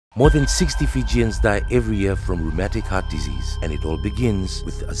More than 60 Fijians die every year from rheumatic heart disease, and it all begins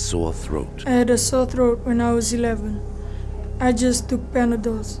with a sore throat. I had a sore throat when I was 11. I just took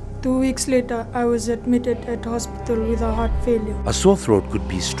Panadols. 2 weeks later, I was admitted at hospital with a heart failure. A sore throat could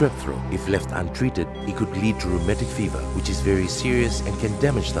be strep throat. If left untreated, it could lead to rheumatic fever, which is very serious and can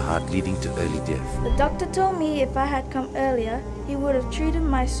damage the heart, leading to early death. The doctor told me if I had come earlier, he would have treated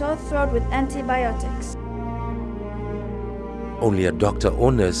my sore throat with antibiotics. Only a doctor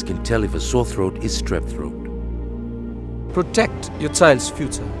or nurse can tell if a sore throat is strep throat. Protect your child's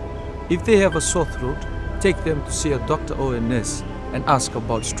future. If they have a sore throat, take them to see a doctor or a nurse and ask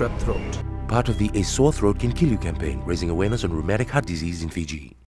about strep throat. Part of the A Sore Throat Can Kill You campaign, raising awareness on rheumatic heart disease in Fiji.